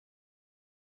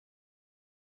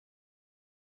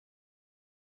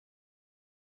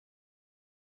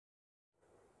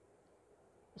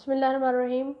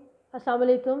Bismillahirrahmanirrahim. Assalamu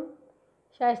alaikum.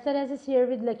 Shaista Riaz is here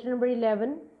with lecture number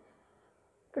 11.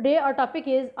 Today our topic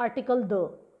is article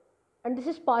the, and this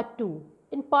is part 2.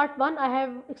 In part 1 I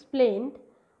have explained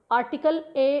article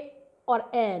a or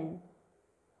an.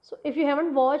 So if you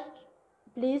haven't watched,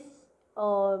 please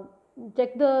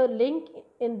check the link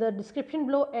in the description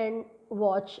below and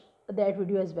watch that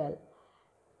video as well.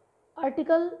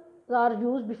 Articles are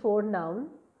used before noun,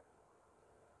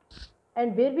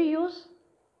 and where we use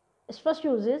its first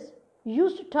use is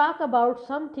used to talk about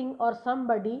something or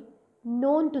somebody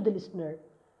known to the listener.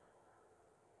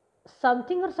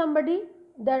 Something or somebody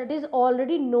that is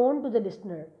already known to the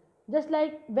listener. Just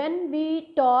like when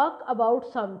we talk about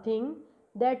something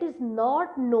that is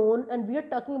not known and we are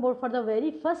talking about for the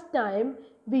very first time,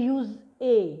 we use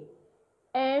a.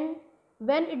 And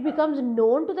when it becomes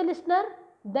known to the listener,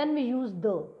 then we use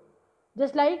the.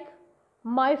 Just like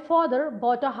my father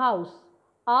bought a house.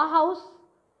 A house,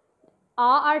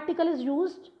 a article is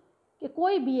used कि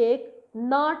कोई भी एक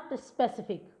not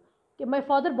specific कि my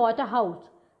father bought a house.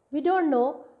 We don't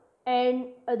know and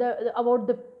about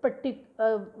the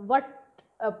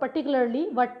particularly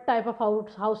what type of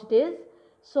house it is.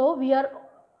 So we are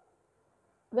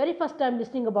very first time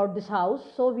listening about this house.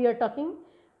 So we are talking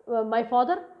my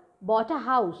father bought a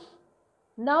house.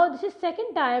 Now this is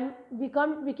second time we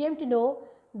came to know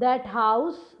that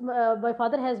house, my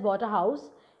father has bought a house,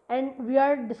 and we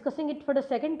are discussing it for the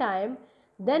second time.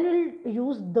 Then we'll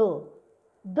use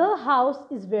the house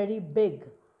is very big.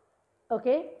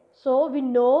 Okay, so we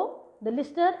know, the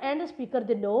listener and the speaker,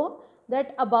 they know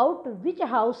that about which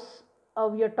house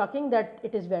we are talking, that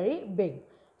it is very big.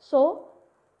 So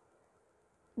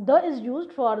the is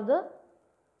used for the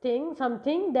thing,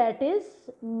 something that is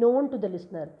known to the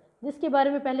listener, जिसके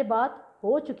बारे में पहले बात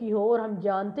हो चुकी हो और हम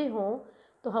जानते हों,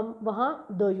 तो हम वहाँ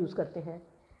द यूज़ करते हैं.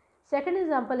 Second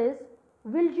example is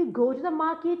will you go to the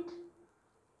market.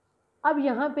 अब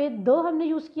यहाँ पे द हमने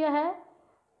यूज़ किया है,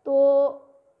 तो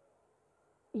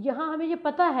यहाँ हमें ये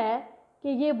पता है कि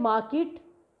ये मार्केट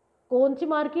कौन सी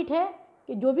मार्केट है,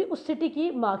 कि जो भी उस सिटी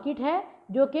की मार्केट है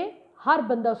जो कि हर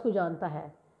बंदा उसको जानता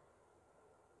है.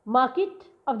 मार्केट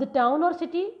ऑफ द टाउन और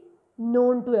city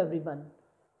known to everyone.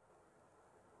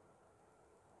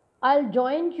 I'll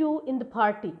join you in the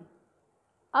party.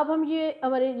 अब हम ये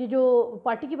हमारे ये जो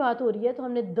पार्टी की बात हो रही है, तो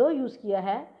हमने द यूज़ किया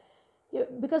है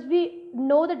because we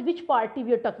know that which party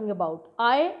we are talking about.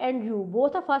 I and you,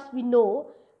 both of us, we know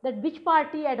that which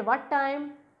party at what time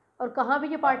और कहाँ पे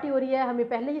ये पार्टी हो रही है, हमें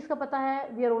पहले ही इसका पता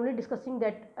है. We are only discussing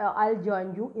that I'll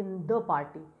join you in the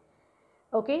party.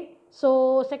 Okay,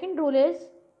 so second rule is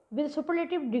with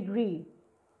superlative degree,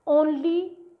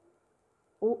 only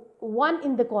one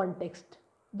in the context.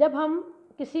 जब हम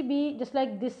किसी भी, just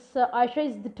like this, Aisha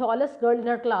is the tallest girl in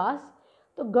her class,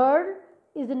 तो girl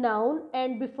is a noun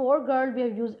and before girl we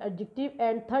have used adjective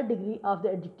and third degree of the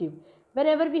adjective.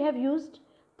 Whenever we have used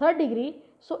third degree,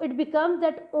 so it becomes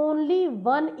that only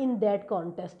one in that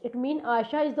context. It means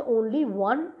Aisha is the only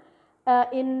one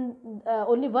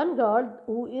only one girl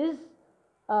who is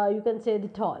you can say the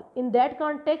tall. In that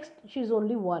context she is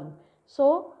only one.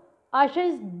 So Aisha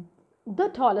is the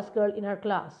tallest girl in her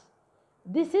class.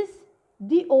 This is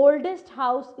the oldest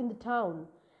house in the town.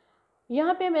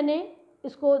 यहाँ पे मैंने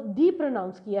इसको दी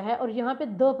pronounce किया है और यहाँ पे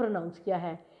the pronounce किया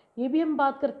है. ये भी हम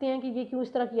बात करते हैं कि ये क्यों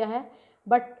इस तरह किया है,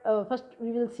 but first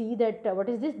we will see that what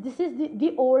is this. This is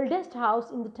the oldest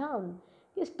house in the town.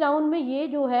 इस टाउन में ये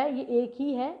जो है ये एक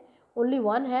ही है, ओनली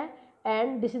वन है,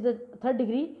 and this is the third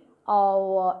degree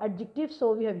adjective,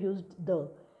 so we have used the.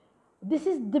 This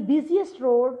is the busiest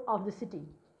road of the city.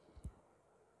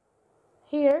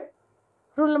 Here,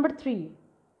 rule number 3,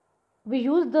 we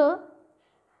use the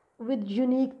with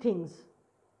unique things,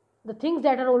 the things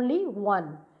that are only one.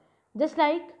 Just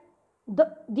like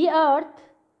the earth,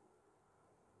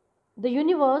 the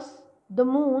universe, the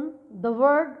moon, the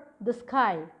world, the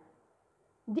sky.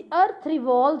 The earth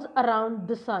revolves around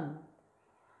the sun.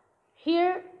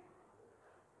 Here,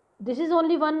 this is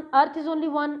only one, earth is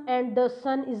only one, and the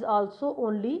sun is also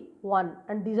only one,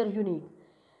 and these are unique.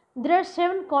 There are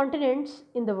 7 continents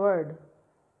in the world.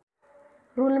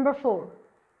 Rule number 4,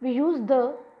 we use the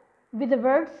with the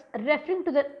words referring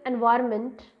to the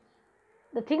environment,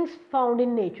 the things found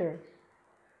in nature.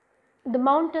 The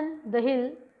mountain, the hill,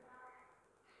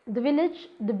 the village,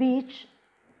 the beach,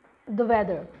 the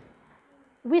weather.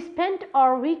 We spent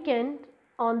our weekend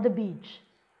on the beach.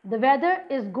 The weather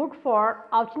is good for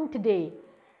outing today.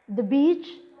 The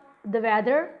beach, the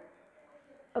weather.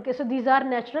 Okay, so these are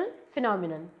natural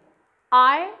phenomenon.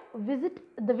 I visit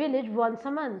the village once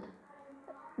a month.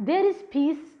 There is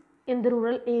peace in the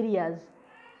rural areas.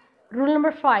 Rule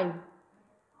number 5,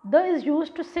 The is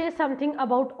used to say something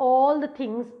about all the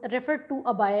things referred to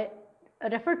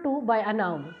by a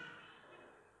noun.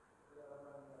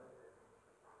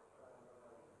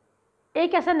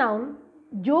 एक ऐसा noun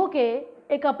जो कि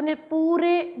एक अपने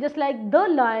पूरे, just like the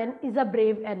lion is a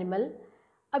brave animal.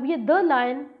 अब ये the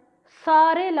lion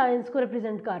सारे लायंस को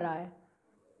रिप्रेजेंट कर रहा है.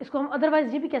 इसको हम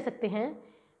अदरवाइज ये भी कह सकते हैं,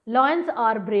 Lions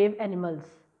are brave animals.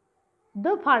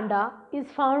 The Panda is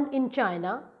found in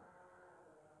China.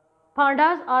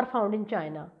 Pandas are found in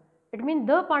China. It means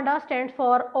the panda stands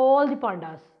for all the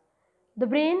pandas. The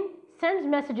brain sends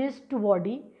messages to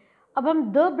body. अब हम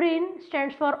the brain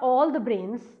stands for all the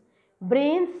brains.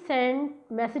 Brains send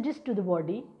messages to the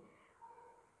body.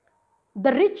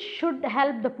 The rich should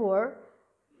help the poor.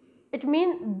 It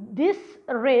means this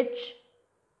rich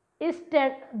is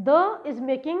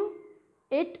making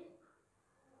it,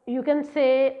 you can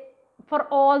say, for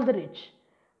all the rich.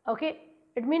 Okay,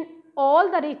 it means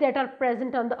all the rich that are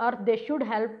present on the earth, they should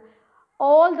help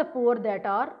all the poor that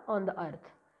are on the earth.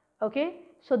 Okay,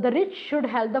 so the rich should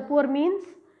help the poor means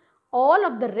all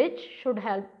of the rich should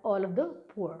help all of the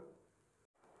poor.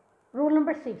 Rule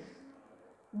number 6.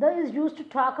 The is used to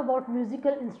talk about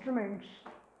musical instruments.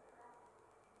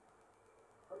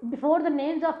 Before the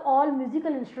names of all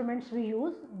musical instruments we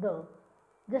use the.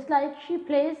 Just like she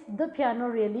plays the piano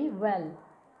really well.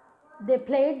 They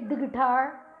played the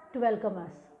guitar to welcome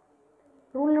us.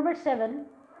 Rule number 7.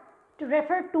 To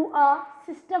refer to a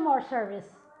system or service.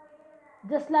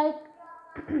 Just like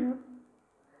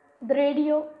the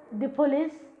radio, the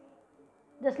police.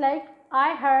 Just like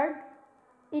I heard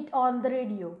it on the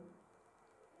radio.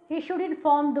 He should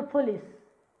inform the police.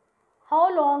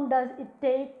 How long does it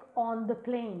take on the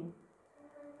plane?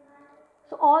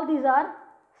 So all these are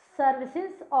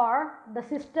services or the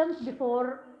systems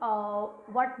before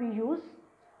what we use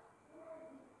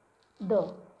the.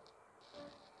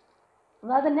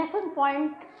 Now the next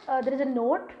point, there is a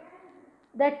note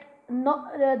that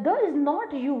the is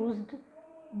not used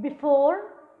before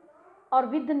or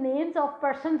with the names of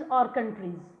persons or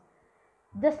countries.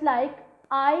 Just like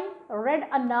I read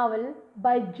a novel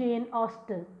by Jane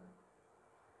Austen.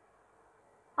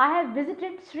 I have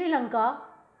visited Sri Lanka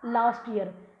last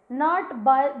year. Not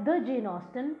by the Jane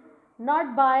Austen,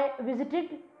 not by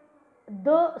visited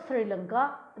the Sri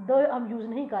Lanka. the हम use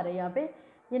नहीं कर रहे यहाँ पे.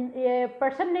 ये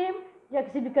person name या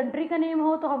किसी भी कंट्री का नेम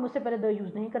हो तो हम उससे पहले द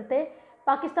यूज़ नहीं करते.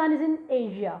 Pakistan is in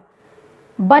Asia,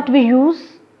 but we use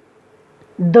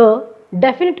the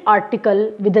definite article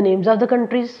with the names of the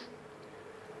countries.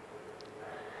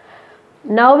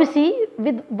 Now we see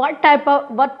with what type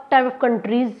of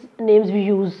countries names we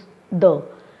use the.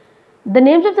 The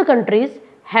names of the countries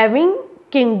having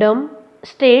kingdom,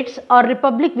 states or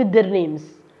republic with their names.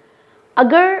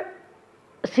 अगर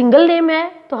single name है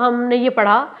तो हमने ये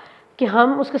पढ़ा कि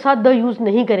हम उसके साथ द यूज़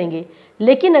नहीं करेंगे.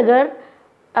 लेकिन अगर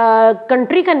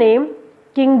कंट्री का नेम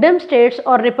किंगडम, स्टेट्स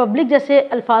और रिपब्लिक जैसे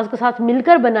अल्फाज के साथ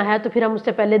मिलकर बना है तो फिर हम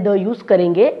उससे पहले द यूज़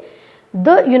करेंगे.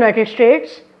 The United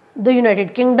states, the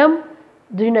United kingdom,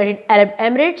 the United Arab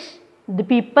Emirates, the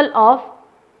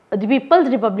peoples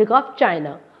Republic of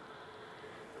China.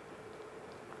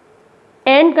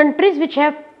 And countries which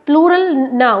have plural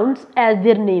nouns as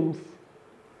their names.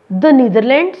 The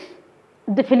Netherlands,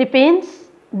 the Philippines,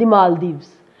 the Maldives.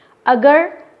 अगर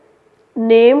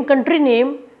name, country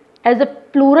name as a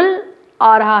plural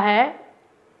आ रहा है,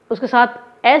 उसके साथ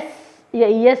S या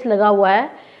E S लगा हुआ है,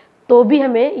 तो भी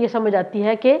हमें ये समझ आती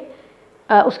है कि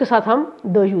उसके साथ हम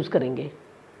द यूज़ करेंगे.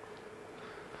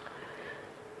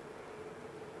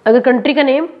 अगर कंट्री का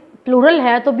नेम प्लूरल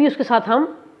है तो भी उसके साथ हम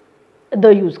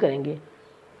द यूज़ करेंगे.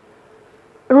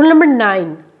 Rule number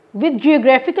 9. With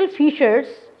geographical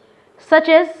features such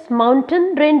as mountain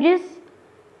ranges,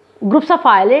 groups of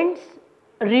islands,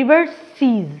 rivers,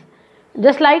 seas.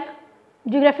 Just like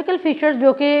geographical features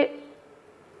जो कि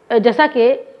जैसा कि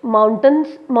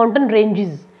mountain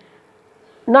ranges,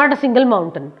 not a single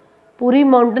mountain, पूरी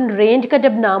mountain range का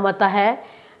जब नाम आता है,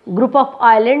 group of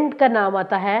island का नाम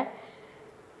आता है,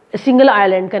 single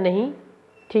island का नहीं,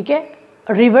 ठीक है.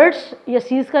 rivers या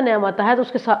seas का नाम आता है तो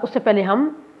उससे पहले हम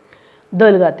द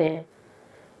लगाते हैं.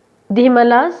 The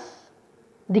Himalayas,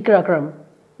 the Karakoram.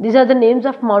 These are the names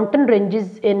of mountain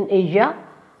ranges in Asia.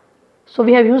 So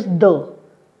we have used the.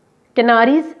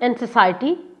 Canaries and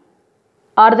Society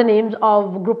are the names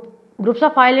of groups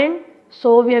of island.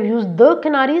 So we have used the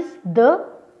Canaries, the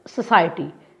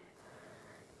Society.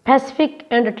 Pacific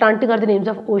and Atlantic are the names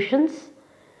of oceans.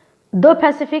 The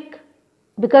Pacific,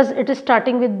 because it is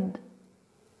starting with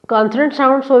consonant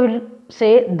sound, so we will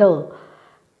say the.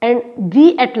 And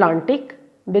the Atlantic,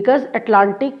 because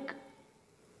Atlantic,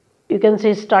 you can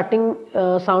say starting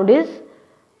sound is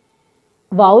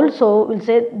vowel, so we'll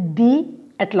say the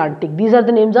Atlantic. These are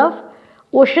the names of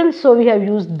oceans, so we have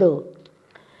used the.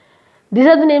 These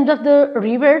are the names of the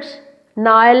rivers: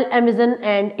 Nile, Amazon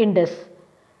and Indus.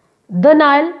 The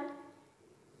Nile,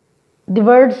 the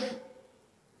world's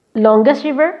longest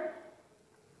river.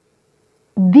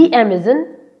 The Amazon,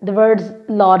 the world's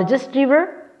largest river.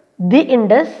 The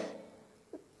Indus,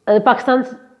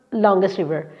 Pakistan's longest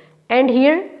river. And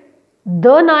here,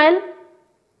 the Nile,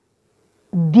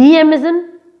 the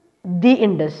Amazon, the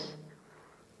Indus.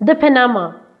 The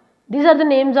Panama, these are the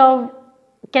names of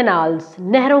canals,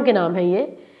 नहरों के नाम है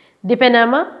ये. The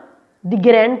Panama, the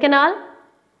Grand Canal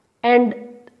and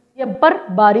यब्बर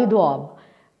बारी दुआब,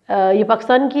 ये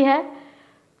पाकिस्तान की है.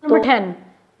 Number 10,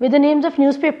 with the names of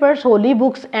newspapers, holy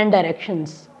books and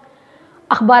directions.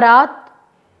 अखबारात,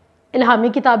 इल्हामी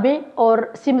किताबें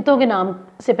और सिमतों के नाम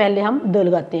से पहले हम द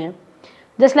लगाते हैं.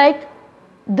 Just like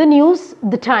the news,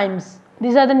 the times,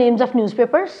 these are the names of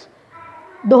newspapers.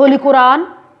 The Holy Quran,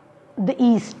 the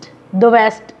east, the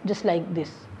west, just like this.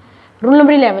 Rule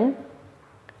number 11,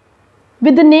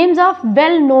 with the names of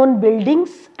well-known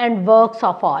buildings and works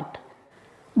of art.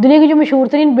 दुनिया की जो मशहूर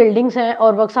तरीन buildings हैं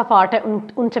और works of art है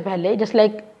उनसे पहले, just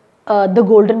like the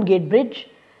golden gate bridge,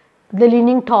 the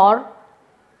leaning Tor,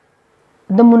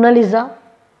 the Mona Lisa,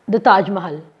 the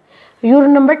Taj Mahal. Rule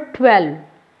number 12,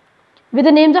 with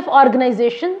the names of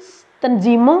organisations,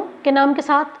 तंजीमों के नाम के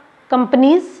साथ,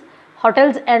 कंपनीज,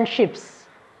 होटल्स एंड शिप्स.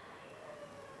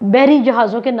 बहरी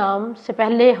जहाज़ों के नाम से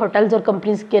पहले होटल्स और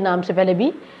कंपनीज के नाम से पहले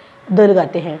भी द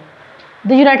लगाते हैं.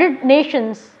 The United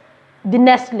Nations, the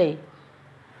Nestle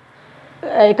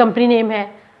company name है.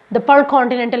 The Perl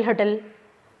continental hotel,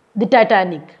 the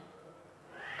Titanic.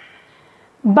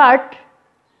 But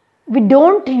we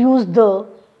don't use the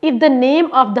if the name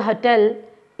of the hotel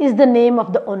is the name of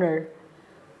the owner.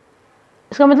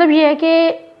 इसका मतलब ये है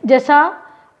कि जैसा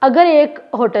अगर एक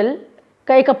होटल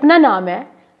का एक अपना नाम है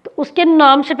तो उसके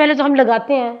नाम से पहले तो हम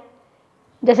लगाते हैं,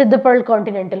 जैसे द पर्ल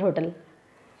कॉन्टिनेंटल होटल.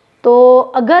 तो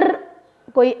अगर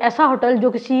कोई ऐसा होटल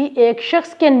जो किसी एक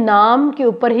शख्स के नाम के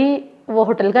ऊपर ही वो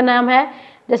होटल का नाम है,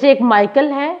 जैसे एक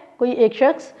माइकल है कोई एक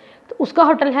शख्स, तो उसका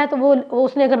होटल है तो वो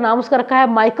उसने अगर नाम उसका रखा है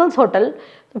माइकल्स होटल,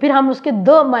 तो फिर हम उसके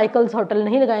द माइकल्स होटल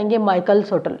नहीं लगाएंगे,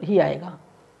 माइकल्स होटल ही आएगा.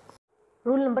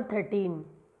 Rule number 13,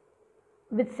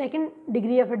 with second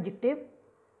degree of adjective,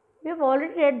 we have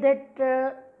already read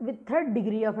that with third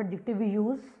degree of adjective we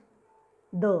use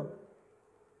the,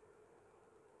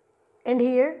 and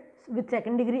here with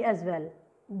second degree as well.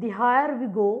 The higher we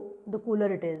go, the cooler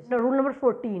it is. Now rule number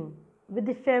 14, with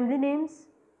the family names,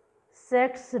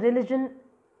 sex, religion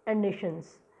and nations.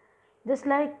 Just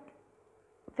like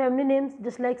family names,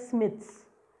 just like Smiths.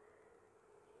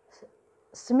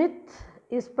 Smith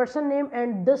is person name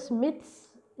and the Smiths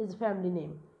is family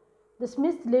name. The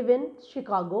Smiths live in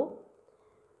Chicago.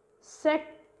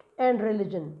 Sect and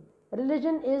religion.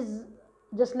 Religion is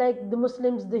just like the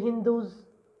Muslims, the Hindus.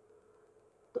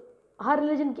 तो हर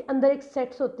religion के अंदर एक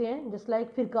sects होते हैं, just like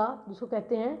फिरका जिसको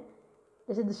कहते हैं,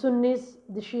 जैसे the सुन्नीस,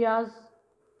 the Shias.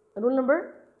 Rule number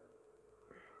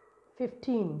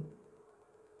 15,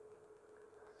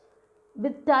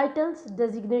 with titles,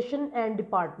 designation and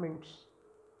departments.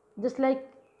 Just like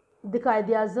the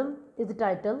Qaid-e-Azam is the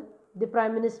title, the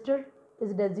Prime Minister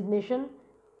is the designation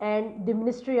and the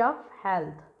Ministry of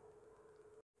Health.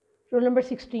 Rule number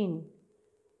 16,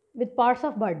 with parts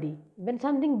of body, when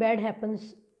something bad happens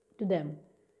to them.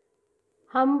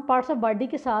 हम parts of body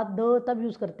के साथ the तब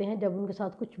use करते हैं जब उनके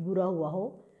साथ कुछ बुरा हुआ हो.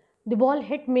 The ball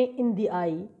hit me in the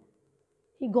eye.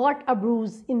 He got a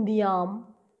bruise in the arm.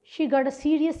 She got a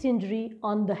serious injury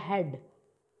on the head.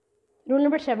 Rule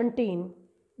number 17,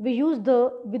 we use the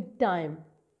with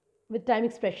time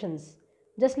expressions.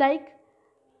 Just like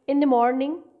in the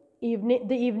morning,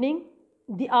 the evening,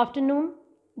 the afternoon,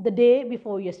 the day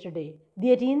before yesterday.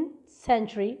 The 18th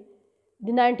century,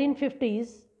 the 1950s,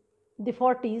 the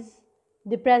 40s,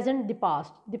 the present, the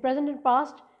past. The present and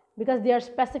past because they are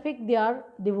specific, they are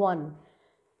the one.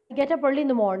 Get up early in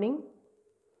the morning.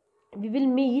 We will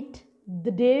meet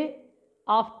the day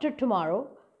after tomorrow.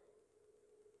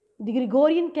 The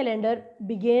Gregorian calendar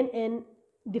began in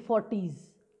the 40s.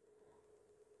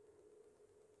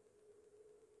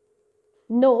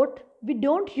 Note, we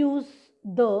don't use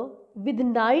the with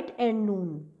night and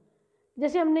noon.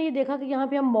 जैसे हमने ये देखा कि यहाँ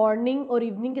पे हम morning और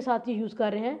evening के साथ ये यूज़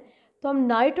कर रहे हैं, तो हम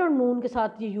नाइट और नून के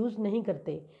साथ ये यूज़ नहीं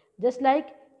करते. Just like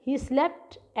he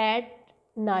slept at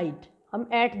night, हम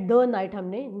एट द नाइट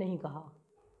हमने नहीं कहा.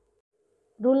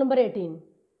 Rule number 18,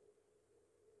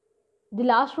 the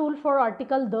last rule for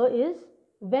article the is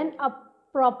when a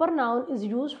proper noun is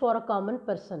used for a common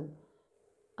person.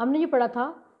 हमने ये पढ़ा था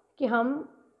कि हम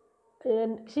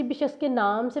किसी भी शख्स के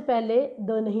नाम से पहले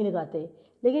द नहीं लगाते,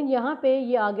 लेकिन यहाँ पे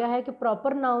ये आ गया है कि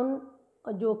प्रॉपर नाउन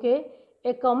जो कि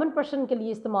एक कॉमन पर्सन के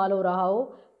लिए इस्तेमाल हो रहा हो,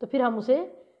 तो फिर हम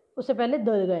उससे पहले द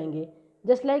लगाएंगे।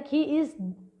 Just like he is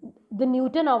the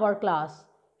Newton of our class,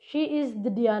 she is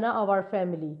the Diana of our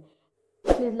family.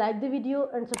 Please like the video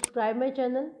and subscribe my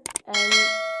channel and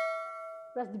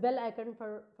press the bell icon for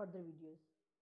further videos.